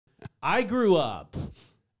I grew up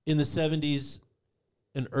in the 70s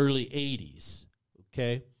and early 80s,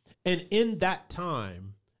 okay? And in that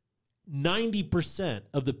time, 90%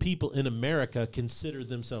 of the people in America considered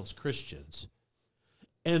themselves Christians.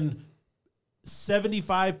 And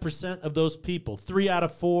 75% of those people, 3 out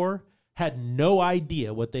of 4, had no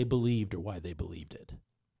idea what they believed or why they believed it.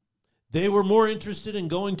 They were more interested in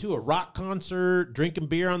going to a rock concert, drinking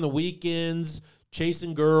beer on the weekends,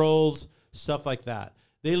 chasing girls, stuff like that.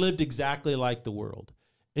 They lived exactly like the world.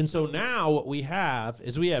 And so now what we have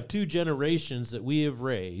is we have 2 generations that we have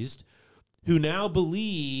raised who now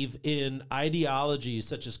believe in ideologies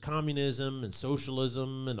such as communism and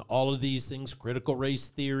socialism and all of these things, critical race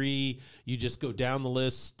theory. You just go down the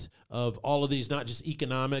list of all of these, not just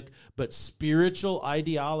economic, but spiritual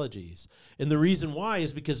ideologies. And the reason why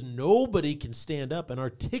is because nobody can stand up and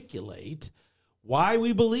articulate why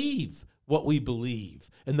we believe what we believe.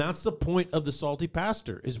 And that's the point of the Salty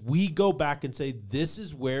Pastor, is we go back and say, this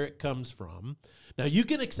is where it comes from. Now, you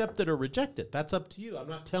can accept it or reject it. That's up to you. I'm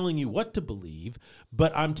not telling you what to believe,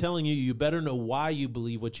 but I'm telling you, you better know why you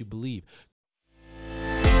believe what you believe.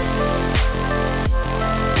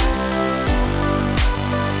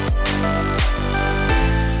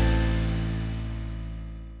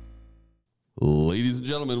 Ladies and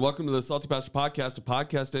gentlemen, welcome to the Salty Pastor Podcast, a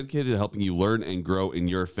podcast dedicated to helping you learn and grow in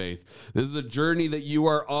your faith. This is a journey that you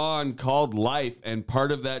are on called life, and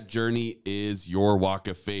part of that journey is your walk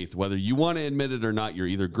of faith. Whether you want to admit it or not, you're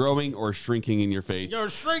either growing or shrinking in your faith.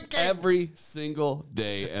 You're shrinking! Every single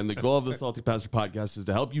day, and the goal of the Salty Pastor Podcast is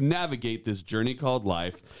to help you navigate this journey called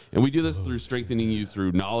life, and we do this through strengthening you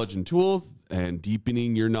through knowledge and tools, and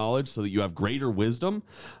deepening your knowledge so that you have greater wisdom.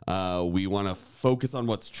 We want to focus on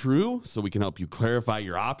what's true so we can help you clarify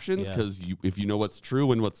your options, because if you know what's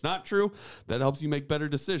true and what's not true, that helps you make better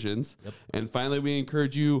decisions. Yep. And finally, we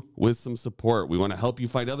encourage you with some support. We want to help you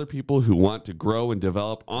find other people who want to grow and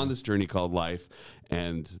develop on this journey called life.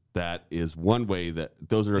 And that is one way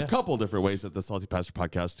those are a couple different ways that the Salty Pastor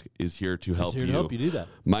Podcast is here to help you. To help you do that.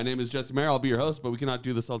 My name is Jesse Maher. I'll be your host, but we cannot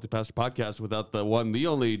do the Salty Pastor Podcast without the one, the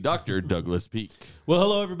only Dr. Douglas Peak. Well,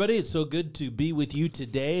 hello, everybody. It's so good to be with you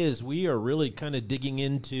today as we are really kind of digging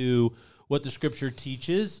into what the Scripture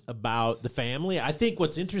teaches about the family. I think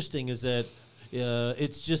what's interesting is that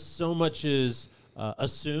it's just so much is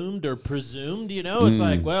assumed or presumed, It's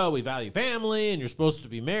like, well, we value family and you're supposed to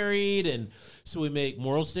be married, and so we make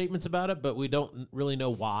moral statements about it, but we don't really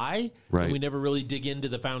know why. Right. And we never really dig into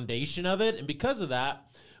the foundation of it. And because of that,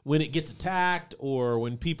 when it gets attacked or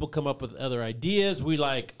when people come up with other ideas, we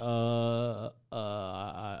like, I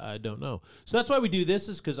don't know. So that's why we do this,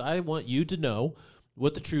 is because I want you to know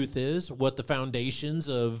what the truth is, what the foundations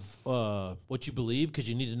of what you believe, because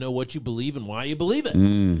you need to know what you believe and why you believe it.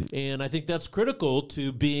 And I think that's critical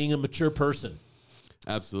to being a mature person.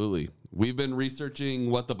 Absolutely. We've been researching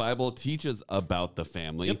what the Bible teaches about the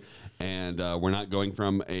family, and we're not going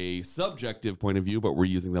from a subjective point of view, but we're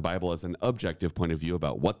using the Bible as an objective point of view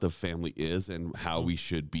about what the family is and how we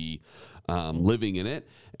should be living in it.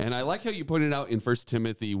 And I like how you pointed out in 1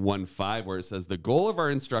 Timothy 1:5, where it says, the goal of our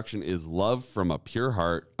instruction is love from a pure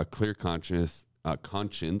heart, a clear conscience,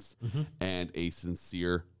 and a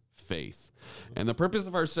sincere faith. And the purpose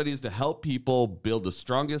of our study is to help people build the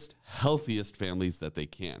strongest, healthiest families that they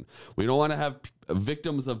can. We don't want to have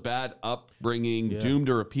victims of bad upbringing, doomed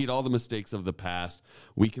to repeat all the mistakes of the past.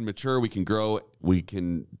 We can mature, we can grow, we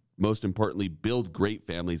can, most importantly, build great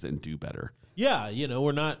families and do better. Yeah,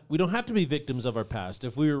 we don't have to be victims of our past.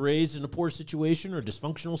 If we were raised in a poor situation or a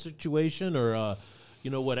dysfunctional situation or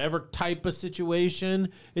whatever type of situation,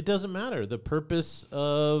 it doesn't matter. The purpose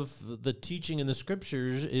of the teaching in the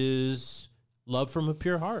Scriptures is love from a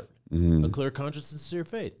pure heart, a clear conscience and sincere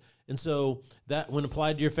faith. And so that, when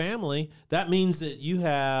applied to your family, that means that you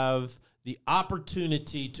have the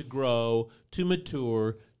opportunity to grow, to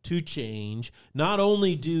mature, to change. Not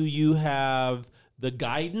only do you have the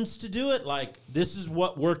guidance to do it, like this is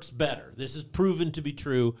what works better, this is proven to be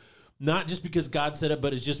true, not just because God said it,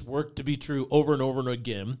 but it's just worked to be true over and over and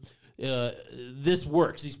again. This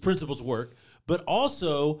works, these principles work. But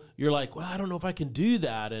also, you're like, well, I don't know if I can do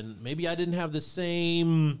that, and maybe I didn't have the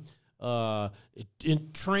same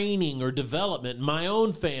in training or development in my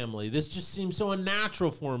own family. This just seems so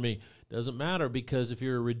unnatural for me. Doesn't matter, because if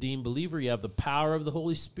you're a redeemed believer, you have the power of the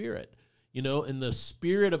Holy Spirit. And the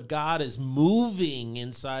Spirit of God is moving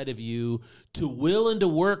inside of you to will and to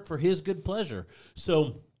work for His good pleasure.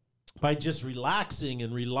 So by just relaxing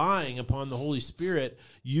and relying upon the Holy Spirit,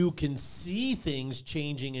 you can see things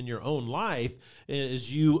changing in your own life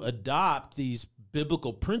as you adopt these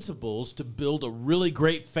biblical principles to build a really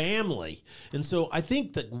great family. And so I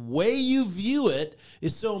think the way you view it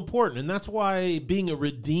is so important. And that's why being a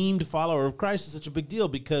redeemed follower of Christ is such a big deal,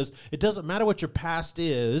 because it doesn't matter what your past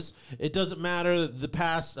is. It doesn't matter the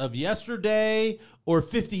past of yesterday or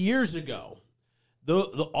 50 years ago.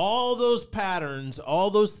 All those patterns,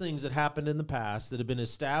 all those things that happened in the past that have been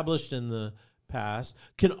established in the past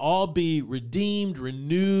can all be redeemed,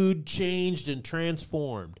 renewed, changed, and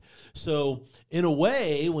transformed. So in a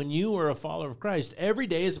way, when you are a follower of Christ, every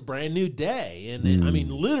day is a brand new day. And I mean,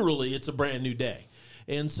 literally, it's a brand new day.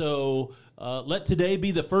 And so let today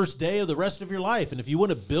be the first day of the rest of your life. And if you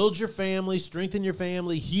want to build your family, strengthen your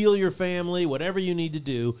family, heal your family, whatever you need to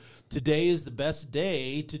do, today is the best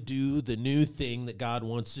day to do the new thing that God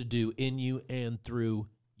wants to do in you and through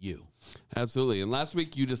you. Absolutely. And last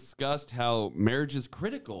week you discussed how marriage is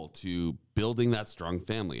critical to building that strong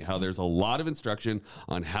family, how there's a lot of instruction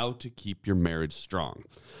on how to keep your marriage strong.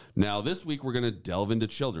 Now, this week we're going to delve into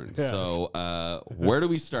children. Yeah. So where do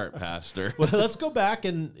we start, Pastor? Well, let's go back,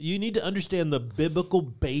 and you need to understand the biblical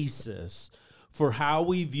basis for how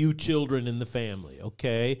we view children in the family,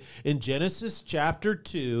 okay? In Genesis chapter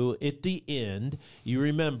 2, at the end, you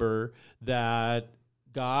remember that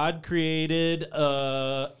God created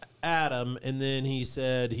Adam, and then he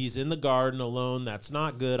said he's in the garden alone. That's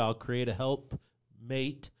not good. I'll create a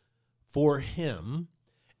helpmate for him.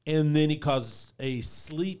 And then he causes a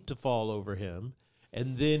sleep to fall over him.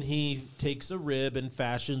 And then he takes a rib and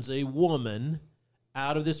fashions a woman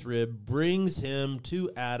out of this rib, brings him to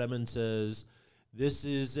Adam and says, this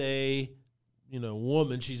is a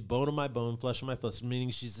woman. She's bone of my bone, flesh of my flesh, meaning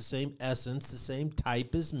she's the same essence, the same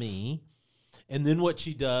type as me. And then what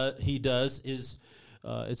he does is,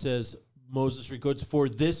 it says, Moses records, for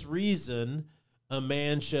this reason, a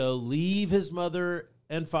man shall leave his mother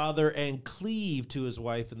and father and cleave to his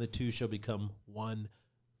wife, and the two shall become one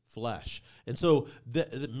flesh. And so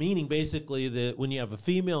the meaning basically that when you have a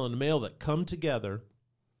female and a male that come together,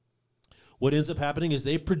 what ends up happening is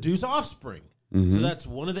they produce offspring. Mm-hmm. So that's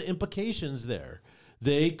one of the implications there.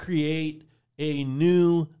 They create a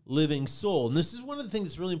new living soul. And this is one of the things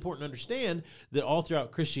that's really important to understand, that all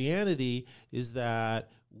throughout Christianity is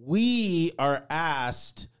that we are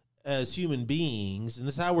asked as human beings, and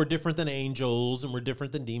this is how we're different than angels, and we're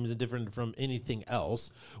different than demons, and different from anything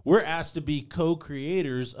else. We're asked to be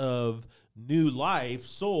co-creators of new life,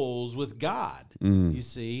 souls with God, you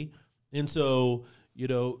see? And so,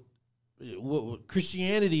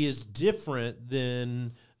 Christianity is different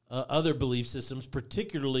than other belief systems,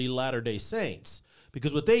 particularly Latter-day Saints,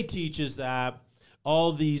 because what they teach is that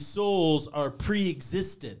all these souls are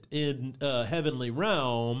pre-existent in heavenly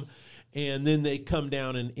realm, and then they come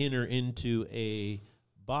down and enter into a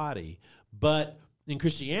body. But in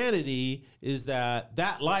Christianity is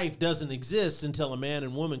that life doesn't exist until a man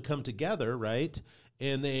and woman come together, right?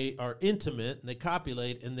 And they are intimate, and they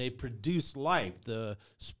copulate, and they produce life. The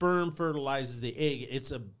sperm fertilizes the egg.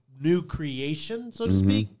 It's a new creation, so to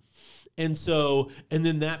speak. And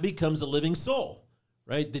then that becomes a living soul,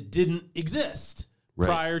 right, that didn't exist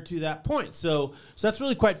prior to that point. So that's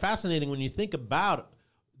really quite fascinating when you think about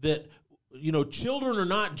that. Children are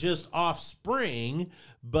not just offspring,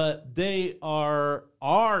 but they are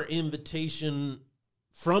our invitation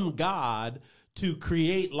from God to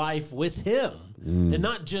create life with him. And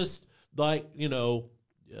not just like,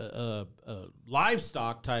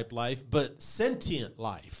 livestock type life, but sentient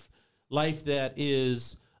life that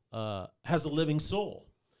is has a living soul.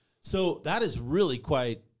 So that is really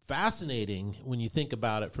quite fascinating when you think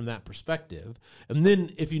about it from that perspective. And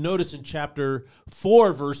then if you notice in chapter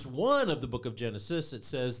 4, verse 1 of the book of Genesis, it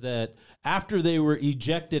says that after they were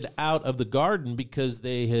ejected out of the garden because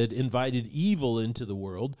they had invited evil into the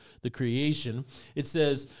world, the creation, it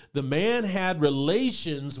says the man had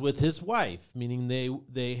relations with his wife, meaning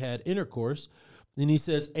they had intercourse. And he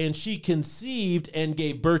says, and she conceived and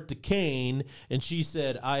gave birth to Cain, and she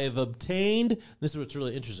said, I have obtained, this is what's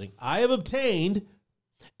really interesting, I have obtained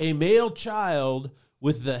a male child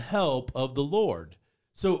with the help of the Lord.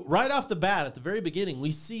 So right off the bat, at the very beginning,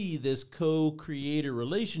 we see this co-creator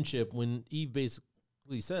relationship when Eve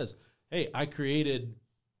basically says, hey, I created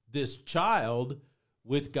this child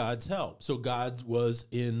with God's help. So God was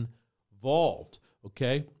involved,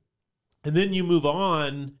 okay? And then you move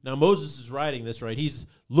on. Now, Moses is writing this, right? He's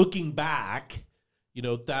looking back,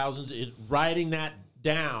 thousands, writing that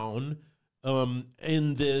down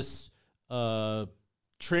in this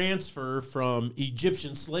transfer from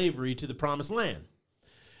Egyptian slavery to the promised land.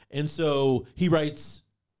 And so he writes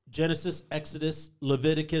Genesis, Exodus,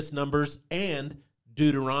 Leviticus, Numbers, and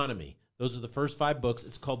Deuteronomy. Those are the first 5 books.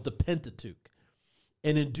 It's called the Pentateuch.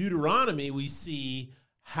 And in Deuteronomy, we see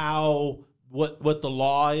how what the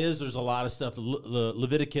law is. There's a lot of stuff.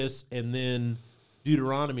 Leviticus and then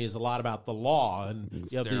Deuteronomy is a lot about the law and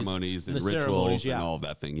ceremonies and rituals ceremonies, and all of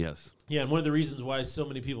that thing. Yes. Yeah, and one of the reasons why so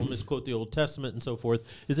many people misquote the Old Testament and so forth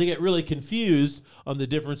is they get really confused on the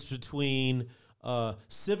difference between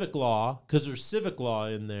civic law, because there's civic law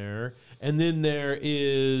in there, and then there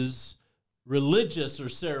is religious or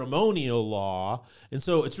ceremonial law. And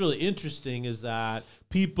so it's really interesting is that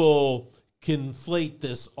people conflate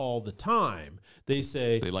this all the time. They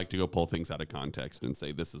say they like to go pull things out of context and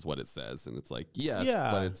say this is what it says, and it's like yes, Yeah.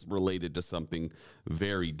 but it's related to something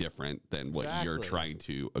very different than what you're Exactly. trying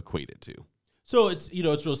to equate it to. So it's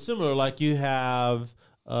it's real similar. Like you have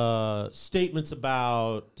statements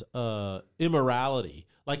about immorality,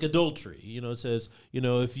 like adultery. It says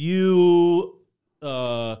if you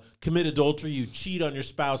commit adultery, you cheat on your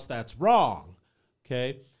spouse. That's wrong.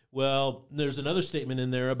 Okay. Well, there's another statement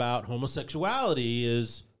in there about homosexuality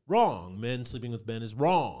is wrong. Men sleeping with men is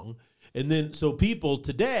wrong. And then so people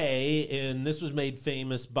today, and this was made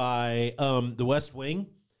famous by The West Wing,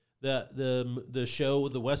 the show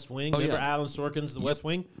The West Wing. Remember Alan Sorkin's The West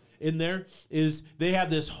Wing? In there is they have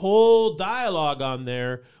this whole dialogue on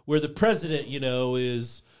there where the president,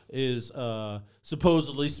 is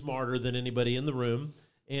supposedly smarter than anybody in the room,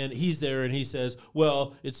 and he's there and he says,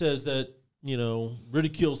 well, it says that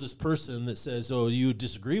ridicules this person that says, oh, you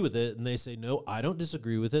disagree with it. And they say, no, I don't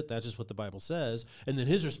disagree with it. That's just what the Bible says. And then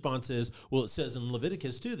his response is, well, it says in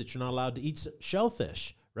Leviticus too that you're not allowed to eat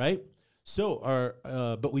shellfish, right? So,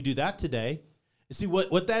 but we do that today. You see,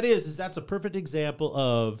 what that is that's a perfect example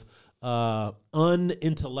of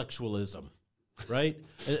unintellectualism, right?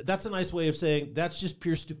 That's a nice way of saying that's just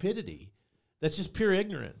pure stupidity. That's just pure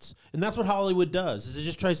ignorance. And that's what Hollywood does, is it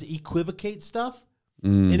just tries to equivocate stuff.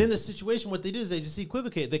 And in this situation, what they do is they just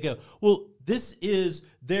equivocate. They go, well,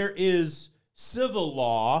 there is civil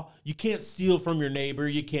law. You can't steal from your neighbor.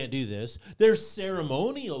 You can't do this. There's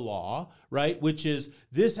ceremonial law, right? Which is,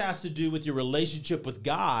 this has to do with your relationship with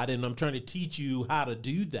God. And I'm trying to teach you how to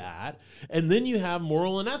do that. And then you have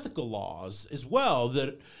moral and ethical laws as well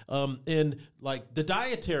that, and like the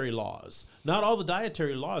dietary laws, not all the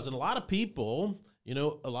dietary laws. And a lot of people,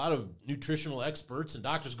 a lot of nutritional experts and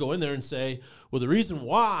doctors go in there and say, well, the reason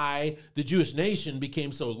why the Jewish nation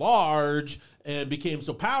became so large and became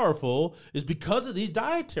so powerful is because of these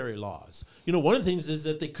dietary laws. One of the things is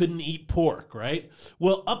that they couldn't eat pork, right?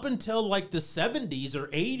 Well, up until like the 70s or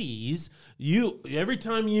 80s, every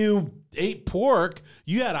time you ate pork,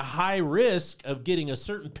 you had a high risk of getting a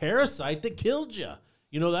certain parasite that killed you.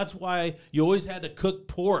 That's why you always had to cook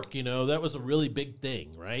pork. That was a really big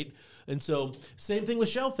thing, right? And so same thing with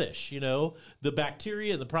shellfish, the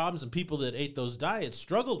bacteria and the problems, and people that ate those diets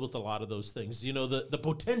struggled with a lot of those things. The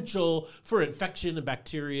potential for infection and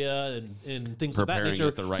bacteria and things of that nature preparing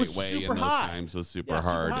it the right way in those times was super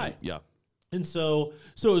hard. And so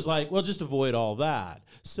it was like, well, just avoid all that.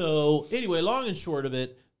 So anyway, long and short of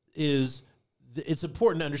it is, it's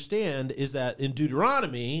important to understand is that in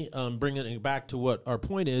Deuteronomy, bringing it back to what our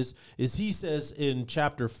point is he says in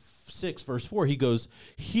chapter 6, verse 4, he goes,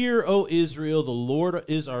 "Hear, O Israel, the Lord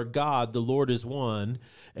is our God, the Lord is one,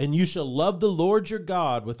 and you shall love the Lord your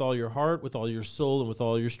God with all your heart, with all your soul, and with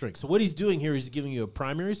all your strength." So what he's doing here, he's giving you a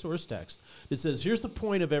primary source text that says, here's the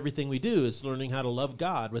point of everything we do, is learning how to love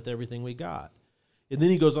God with everything we got. And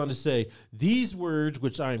then he goes on to say, "These words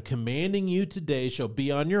which I am commanding you today shall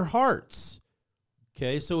be on your hearts."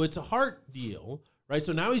 Okay, so it's a heart deal, right?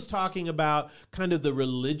 So now he's talking about kind of the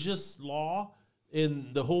religious law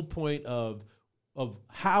and the whole point of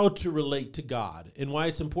how to relate to God and why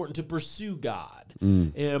it's important to pursue God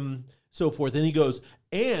and so forth. And he goes,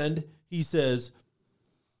 and he says,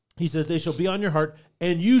 they shall be on your heart,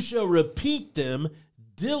 and you shall repeat them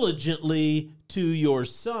diligently to your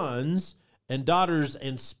sons and daughters,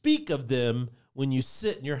 and speak of them when you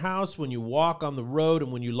sit in your house, when you walk on the road,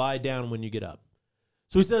 and when you lie down, when you get up.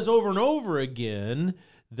 So he says over and over again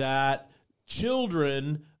that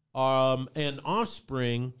children and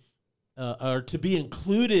offspring are to be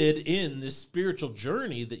included in this spiritual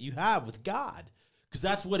journey that you have with God, because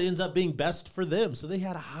that's what ends up being best for them. So they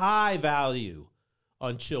had a high value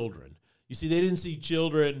on children. You see, they didn't see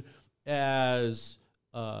children as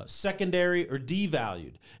secondary or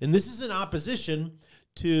devalued. And this is in opposition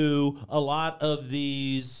to a lot of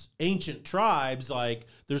these ancient tribes. Like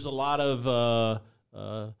there's a lot of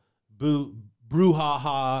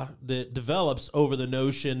brouhaha that develops over the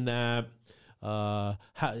notion that a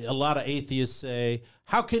lot of atheists say,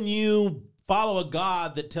 how can you follow a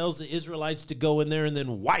God that tells the Israelites to go in there and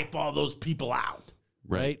then wipe all those people out?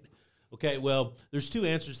 Right? Okay, well, there's two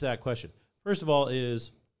answers to that question. first of all,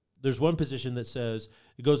 is there's one position that says,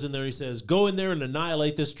 it goes in there, he says, go in there and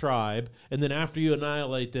annihilate this tribe, and then after you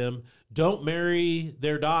annihilate them, don't marry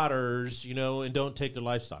their daughters, and don't take their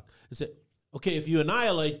livestock. It's say, okay, if you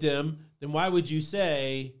annihilate them, then why would you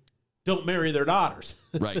say don't marry their daughters?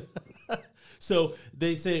 Right. So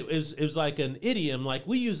they say it was like an idiom, like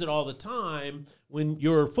we use it all the time when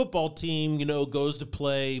your football team, goes to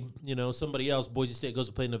play, somebody else, Boise State goes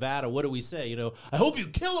to play Nevada. What do we say? I hope you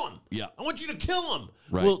kill them. Yeah. I want you to kill them.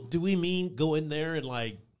 Right. Well, do we mean go in there and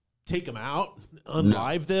take them out,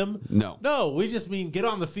 unlive them? No. No, we just mean get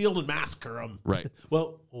on the field and massacre them. Right.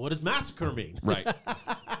 Well, what does massacre mean? Right.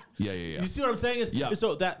 Yeah. You see what I'm saying? Yeah.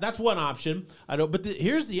 So that's one option. I don't. But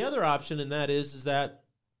here's the other option, and that is that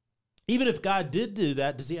even if God did do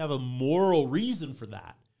that, does he have a moral reason for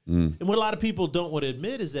that? And what a lot of people don't want to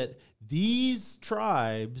admit is that these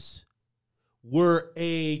tribes were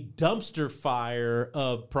a dumpster fire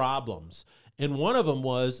of problems. And one of them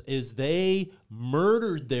is they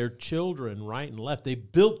murdered their children right and left. They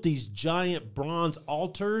built these giant bronze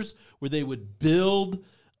altars where they would build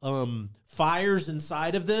fires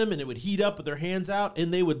inside of them, and it would heat up with their hands out,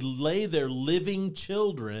 and they would lay their living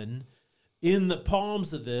children in the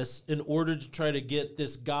palms of this in order to try to get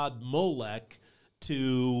this god Molech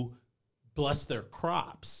to bless their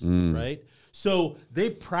crops, right? So they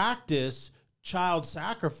practice child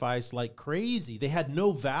sacrifice like crazy. They had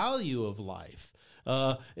no value of life.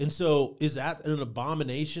 And so is that an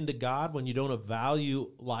abomination to God when you don't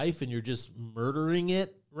value life and you're just murdering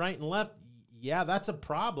it right and left? Yeah, that's a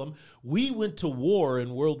problem. We went to war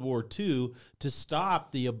in World War II to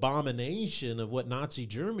stop the abomination of what Nazi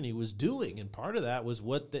Germany was doing. And part of that was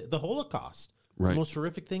what the Holocaust, the most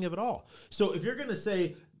horrific thing of it all. So if you're going to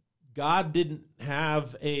say God didn't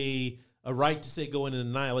have a right to say go in and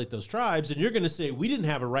annihilate those tribes, and you're going to say we didn't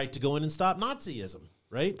have a right to go in and stop Nazism,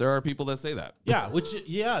 right? There are people that say that.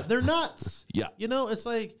 Yeah, they're nuts. Yeah. It's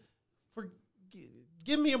like,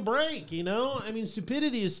 give me a break, I mean,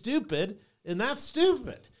 stupidity is stupid. And that's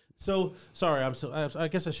stupid. So, sorry, I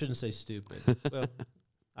guess I shouldn't say stupid. Well,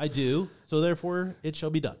 I do. So, therefore, it shall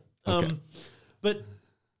be done. Okay. But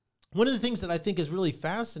one of the things that I think is really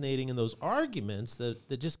fascinating in those arguments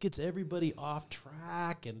that just gets everybody off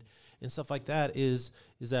track and stuff like that is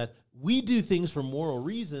that we do things for moral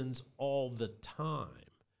reasons all the time,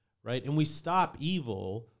 right? And we stop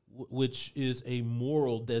evil, which is a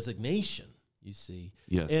moral designation, you see.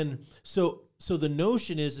 Yes. And so the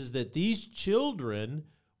notion is that these children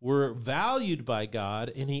were valued by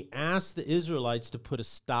God, and he asked the Israelites to put a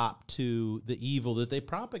stop to the evil that they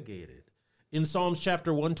propagated. In Psalms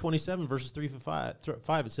chapter 127, verses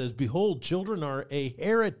 3-5, it says, "Behold, children are a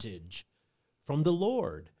heritage from the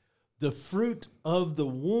Lord. The fruit of the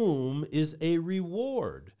womb is a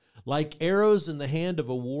reward. Like arrows in the hand of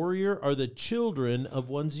a warrior are the children of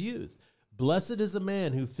one's youth. Blessed is the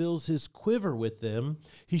man who fills his quiver with them.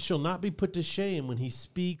 He shall not be put to shame when he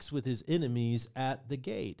speaks with his enemies at the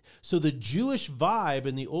gate." So the Jewish vibe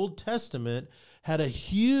in the Old Testament had a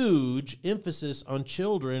huge emphasis on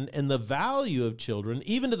children and the value of children,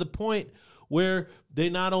 even to the point where they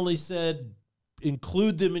not only said,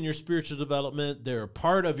 include them in your spiritual development, they're a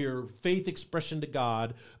part of your faith expression to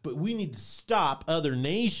God, but we need to stop other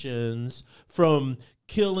nations from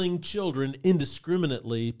killing children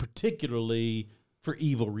indiscriminately, particularly for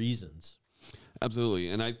evil reasons. Absolutely.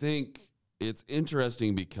 And I think it's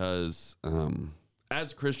interesting because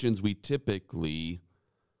as Christians, we typically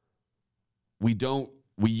we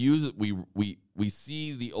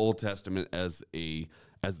see the Old Testament as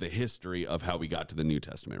the history of how we got to the New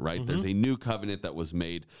Testament, right? Mm-hmm. There's a new covenant that was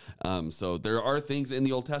made. So there are things in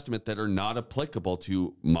the Old Testament that are not applicable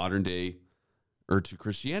to modern day or to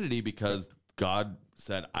Christianity because God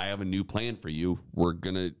said, I have a new plan for you. We're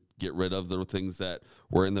going to get rid of the things that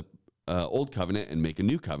were in the old covenant and make a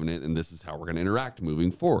new covenant. And this is how we're going to interact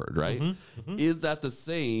moving forward, right? Mm-hmm. Mm-hmm. Is that the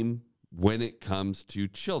same when it comes to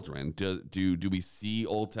children? Do we see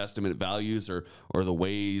Old Testament values or the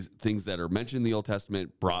ways things that are mentioned in the Old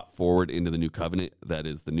Testament brought forward into the new covenant that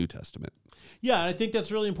is the New Testament? Yeah, I think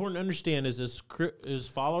that's really important to understand is as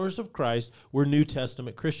followers of Christ, we're New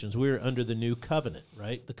Testament Christians. We're under the new covenant,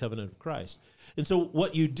 right? The covenant of Christ. And so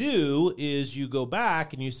what you do is you go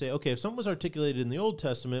back and you say, okay, if something was articulated in the Old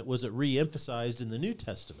Testament, was it re-emphasized in the New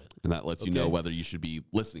Testament? And that lets you know whether you should be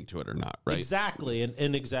listening to it or not, right? Exactly.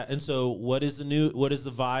 And so what is the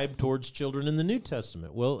vibe towards children in the New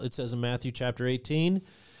Testament? Well, it says in Matthew chapter 18,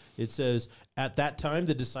 It says, at that time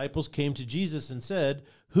the disciples came to Jesus and said,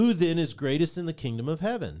 "Who then is greatest in the kingdom of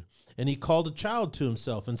heaven?" And he called a child to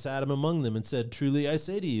himself and sat him among them and said, "Truly I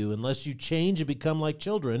say to you, unless you change and become like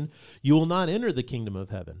children, you will not enter the kingdom of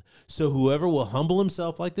heaven. So whoever will humble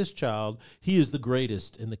himself like this child, he is the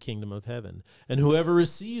greatest in the kingdom of heaven. And whoever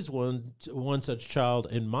receives one such child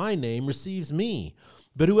in my name receives me.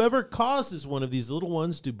 But whoever causes one of these little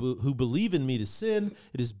ones who believe in me to sin,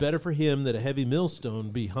 it is better for him that a heavy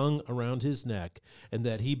millstone be hung around his neck and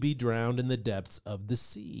that he be drowned in the depths of the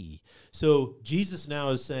sea." So Jesus now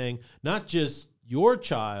is saying, not just your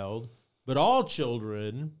child, but all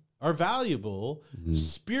children are valuable,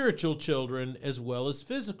 spiritual children as well as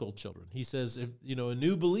physical children. He says, if a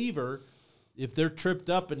new believer, if they're tripped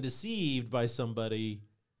up and deceived by somebody,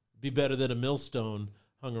 be better than a millstone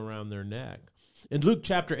hung around their neck. In Luke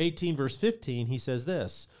chapter 18, verse 15, he says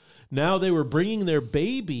this, "Now they were bringing their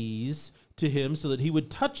babies to him so that he would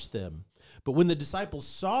touch them. But when the disciples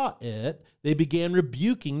saw it, they began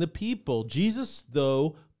rebuking the people. Jesus,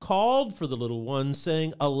 though, called for the little ones,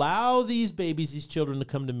 saying, 'Allow these babies, these children, to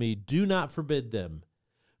come to me. Do not forbid them.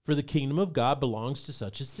 For the kingdom of God belongs to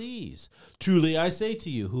such as these. Truly I say to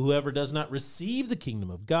you, whoever does not receive the kingdom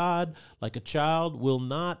of God like a child will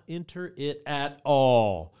not enter it at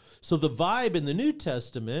all.'" So the vibe in the New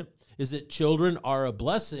Testament is that children are a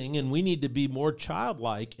blessing, and we need to be more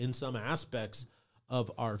childlike in some aspects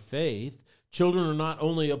of our faith. Children are not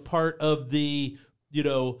only a part of the,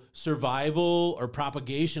 survival or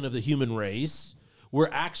propagation of the human race. We're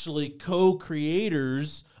actually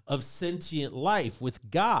co-creators of sentient life with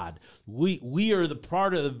God. We are the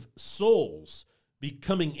part of souls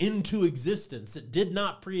becoming into existence that did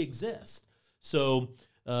not pre-exist. So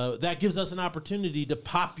that gives us an opportunity to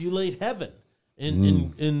populate heaven.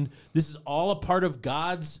 And this is all a part of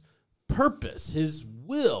God's purpose, his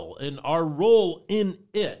will, and our role in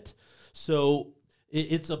it. So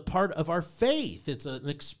it's a part of our faith. It's an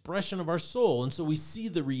expression of our soul. And so we see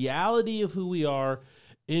the reality of who we are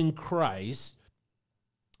in Christ,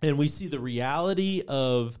 and we see the reality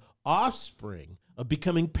of offspring, of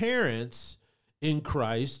becoming parents in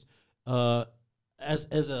Christ as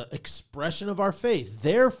an expression of our faith.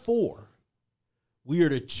 Therefore, we are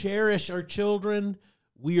to cherish our children.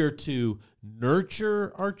 We are to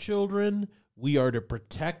nurture our children. We are to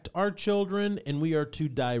protect our children, and we are to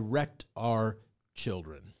direct our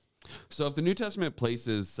children. So if the New Testament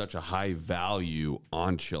places such a high value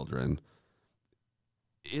on children,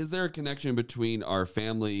 is there a connection between our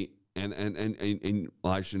family and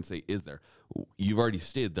well, I shouldn't say is there. You've already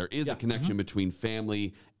stated there is a connection between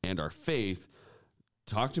family and our faith.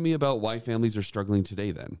 Talk to me about why families are struggling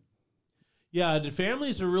today then. Yeah, the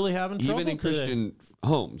families are really having trouble even in today. Christian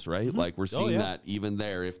homes, right? Like we're seeing that even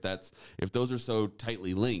there. If those are so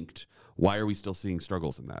tightly linked, why are we still seeing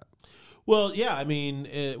struggles in that? Well, yeah, I mean,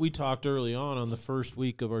 we talked early on the first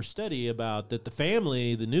week of our study about that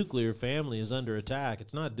the nuclear family is under attack.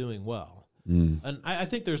 It's not doing well. And I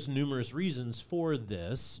think there's numerous reasons for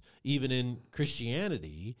this, even in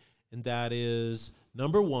Christianity, and that is,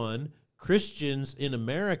 number one, Christians in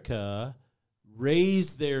America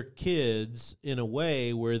raise their kids in a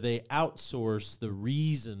way where they outsource the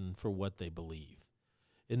reason for what they believe.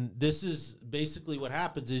 And this is basically what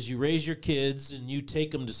happens is you raise your kids and you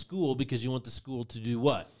take them to school because you want the school to do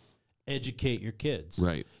what? Educate your kids.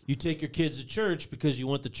 Right. You take your kids to church because you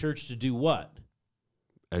want the church to do what?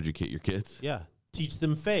 Educate your kids. Yeah. Teach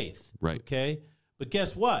them faith. Right. Okay. But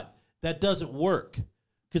guess what? That doesn't work.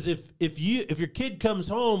 Because if your kid comes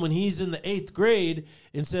home when he's in the 8th grade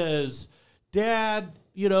and says, "Dad,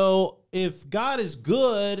 if God is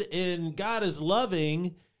good and God is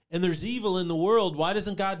loving and there's evil in the world, why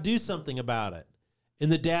doesn't God do something about it?" And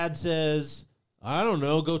the dad says, "I don't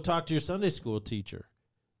know, go talk to your Sunday school teacher."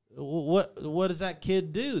 What does that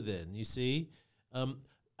kid do then? You see,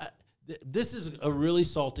 this is a really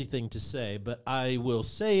salty thing to say, but I will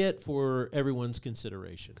say it for everyone's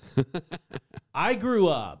consideration. I grew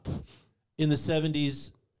up in the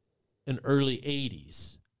 70s and early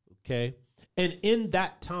 80s, okay? And in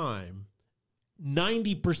that time,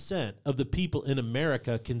 90% of the people in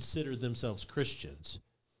America considered themselves Christians.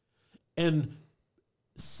 And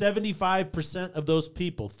 75% of those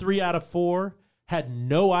people, 3 out of 4, had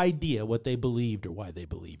no idea what they believed or why they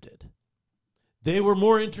believed it. They were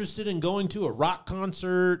more interested in going to a rock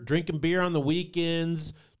concert, drinking beer on the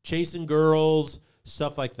weekends, chasing girls,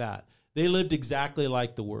 stuff like that. They lived exactly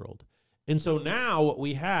like the world. And so now what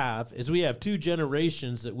we have is we have 2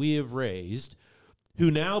 generations that we have raised who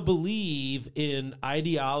now believe in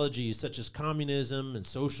ideologies such as communism and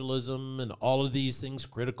socialism and all of these things,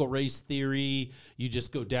 critical race theory. You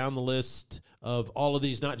just go down the list of all of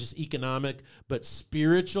these, not just economic, but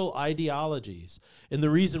spiritual ideologies. And the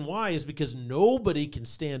reason why is because nobody can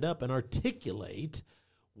stand up and articulate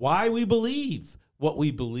why we believe what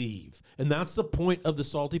we believe. And that's the point of the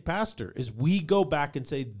Salty Pastor, is we go back and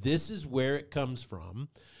say, this is where it comes from.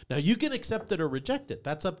 Now, you can accept it or reject it.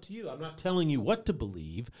 That's up to you. I'm not telling you what to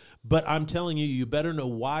believe, but I'm telling you, you better know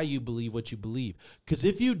why you believe what you believe. Because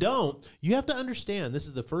if you don't, you have to understand, this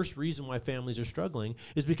is the first reason why families are struggling,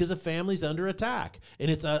 is because a family's under attack.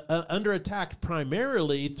 And it's under attack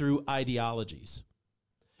primarily through ideologies.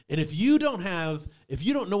 And if you don't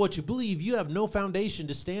know what you believe, you have no foundation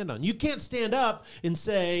to stand on. You can't stand up and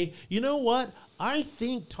say, you know what? I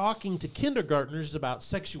think talking to kindergartners about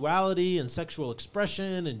sexuality and sexual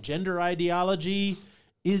expression and gender ideology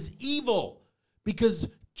is evil because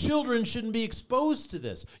children shouldn't be exposed to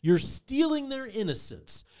this. You're stealing their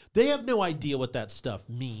innocence. They have no idea what that stuff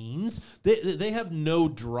means. They have no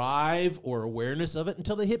drive or awareness of it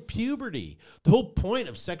until they hit puberty. The whole point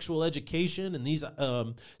of sexual education and these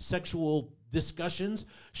sexual discussions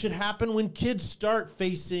should happen when kids start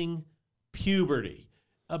facing puberty.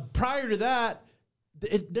 Prior to that,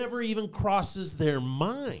 it never even crosses their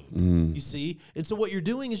mind, you see? And so what you're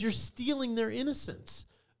doing is you're stealing their innocence,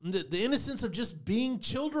 the innocence of just being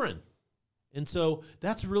children. And so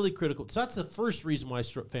that's really critical. So that's the first reason why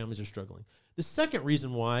families are struggling. The second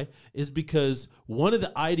reason why is because one of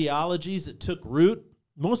the ideologies that took root,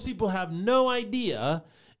 most people have no idea,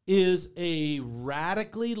 is a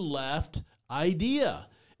radically left idea.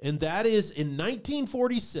 And that is in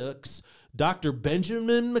 1946, Dr.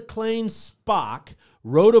 Benjamin McLean Spock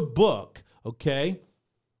wrote a book, okay?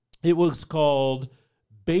 It was called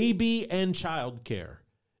Baby and Child Care.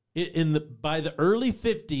 By the early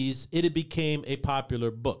 50s, it became a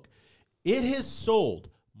popular book. It has sold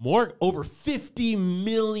over 50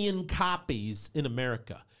 million copies in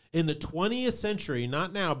America. In the 20th century,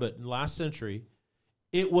 not now, but in the last century,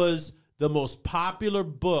 it was the most popular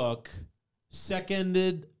book,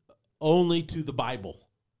 seconded only to the Bible,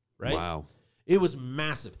 right? Wow. It was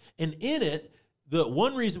massive. And in it, the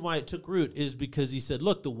one reason why it took root is because he said,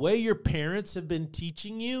 look, the way your parents have been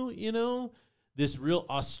teaching you, you know, this real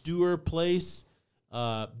austere place.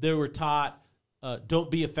 They were taught, don't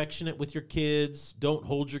be affectionate with your kids. Don't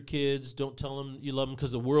hold your kids. Don't tell them you love them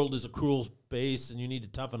because the world is a cruel place and you need to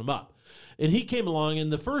toughen them up. And he came along,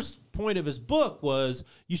 and the first point of his book was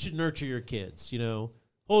you should nurture your kids, you know.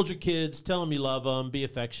 Hold your kids, tell them you love them, be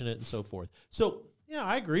affectionate, and so forth. So, yeah,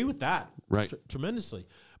 I agree with that tremendously.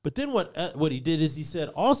 But then what he did is he said,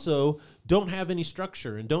 also, don't have any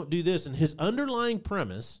structure and don't do this. And his underlying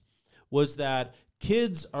premise was that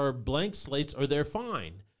kids are blank slates or they're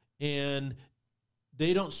fine and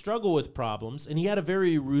they don't struggle with problems. And he had a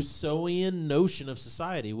very Rousseauian notion of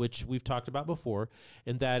society, which we've talked about before,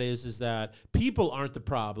 and that is that people aren't the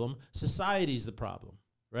problem, society's the problem,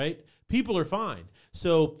 right? People are fine.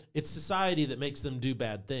 So it's society that makes them do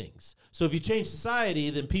bad things. So if you change society,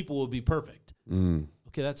 then people will be perfect.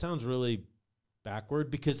 Okay, that sounds really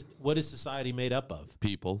backward because what is society made up of?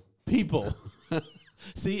 People.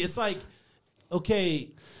 See, it's like,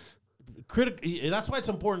 okay, that's why it's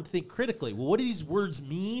important to think critically. Well, what do these words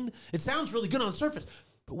mean? It sounds really good on the surface,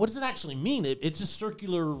 but what does it actually mean? It's just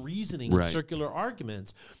circular reasoning, and circular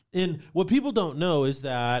arguments. And what people don't know is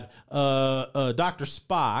that Dr.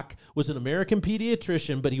 Spock was an American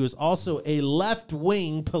pediatrician, but he was also a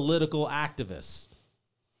left-wing political activist.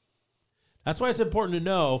 That's why it's important to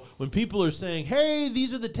know when people are saying, hey,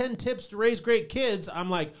 these are the 10 tips to raise great kids. I'm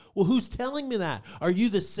like, well, who's telling me that? Are you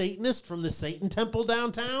the Satanist from the Satan temple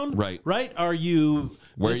downtown? Right. Are you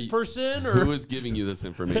this person? Or who is giving you this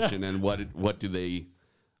information and what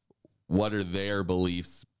are their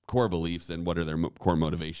beliefs, core beliefs, and what are their core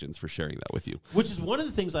motivations for sharing that with you? Which is one of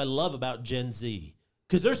the things I love about Gen Z.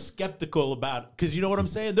 Because they're skeptical about, because you know what I'm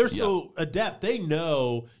saying? They're so adept. They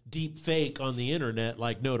know deep fake on the internet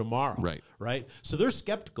like no tomorrow. Right? So they're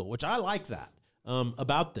skeptical, which I like that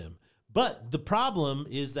about them. But the problem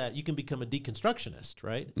is that you can become a deconstructionist,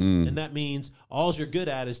 right? And that means all you're good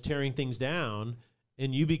at is tearing things down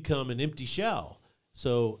and you become an empty shell.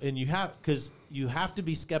 So, and you have to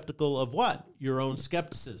be skeptical of what? Your own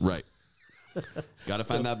skepticism. Right. Got to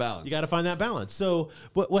find that balance. You got to find that balance. So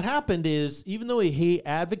what happened is, even though he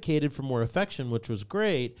advocated for more affection, which was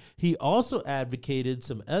great, he also advocated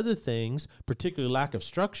some other things, particularly lack of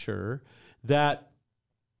structure, that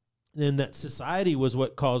society was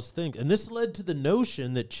what caused things. And this led to the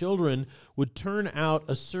notion that children would turn out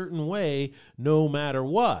a certain way no matter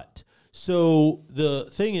what. So the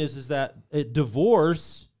thing is that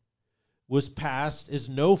divorce was passed as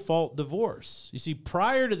no-fault divorce. You see,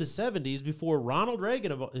 prior to the 70s, before Ronald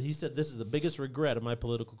Reagan, he said, this is the biggest regret of my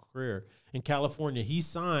political career. In California, he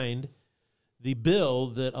signed the bill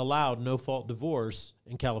that allowed no-fault divorce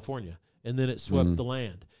in California, and then it swept the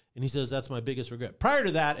land. And he says, that's my biggest regret. Prior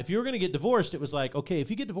to that, if you were going to get divorced, it was like, okay, if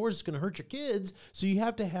you get divorced, it's going to hurt your kids, so you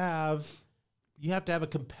have to have a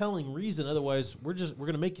compelling reason. Otherwise, we're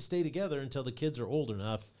going to make you stay together until the kids are old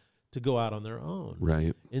enough to go out on their own.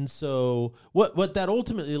 Right. And so what that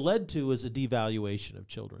ultimately led to is a devaluation of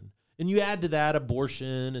children. And you add to that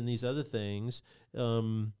abortion and these other things,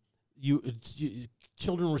 children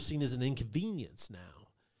were seen as an inconvenience now.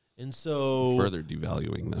 And so further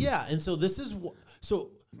devaluing them. Yeah, and so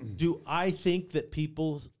do I think that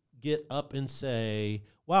people get up and say,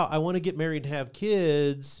 wow, I want to get married and have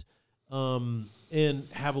kids and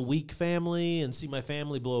have a weak family and see my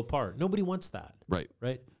family blow apart? Nobody wants that.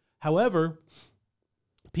 Right. However,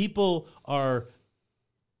 people are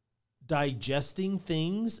digesting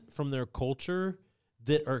things from their culture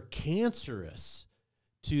that are cancerous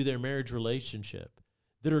to their marriage relationship,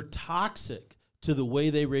 that are toxic to the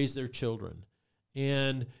way they raise their children.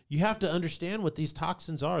 And you have to understand what these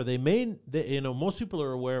toxins are. Most people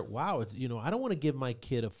are aware, wow, I don't want to give my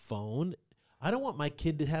kid a phone. I don't want my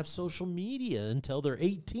kid to have social media until they're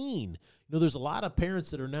 18. There's a lot of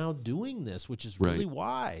parents that are now doing this, which is really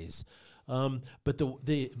wise. But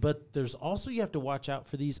there's also, you have to watch out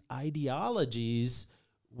for these ideologies,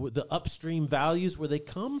 the upstream values where they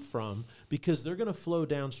come from, because they're going to flow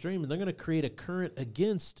downstream and they're going to create a current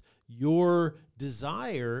against your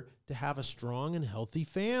desire to have a strong and healthy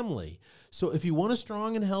family. So if you want a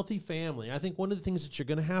strong and healthy family, I think one of the things that you're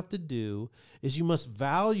going to have to do is you must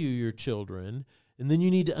value your children. And then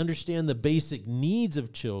you need to understand the basic needs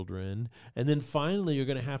of children. And then finally, you're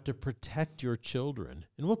going to have to protect your children.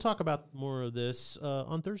 And we'll talk about more of this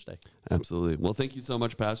on Thursday. Absolutely. Well, thank you so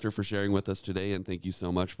much, Pastor, for sharing with us today. And thank you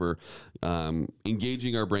so much for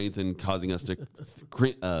engaging our brains and causing us to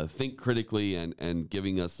think critically and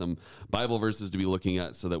giving us some Bible verses to be looking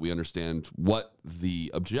at so that we understand what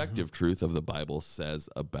the objective truth of the Bible says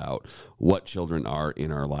about what children are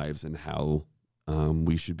in our lives and how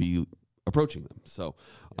we should be approaching them. So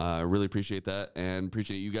I really appreciate that and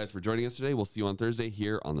appreciate you guys for joining us today. We'll see you on Thursday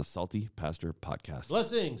here on the Salty Pastor Podcast.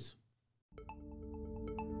 Blessings.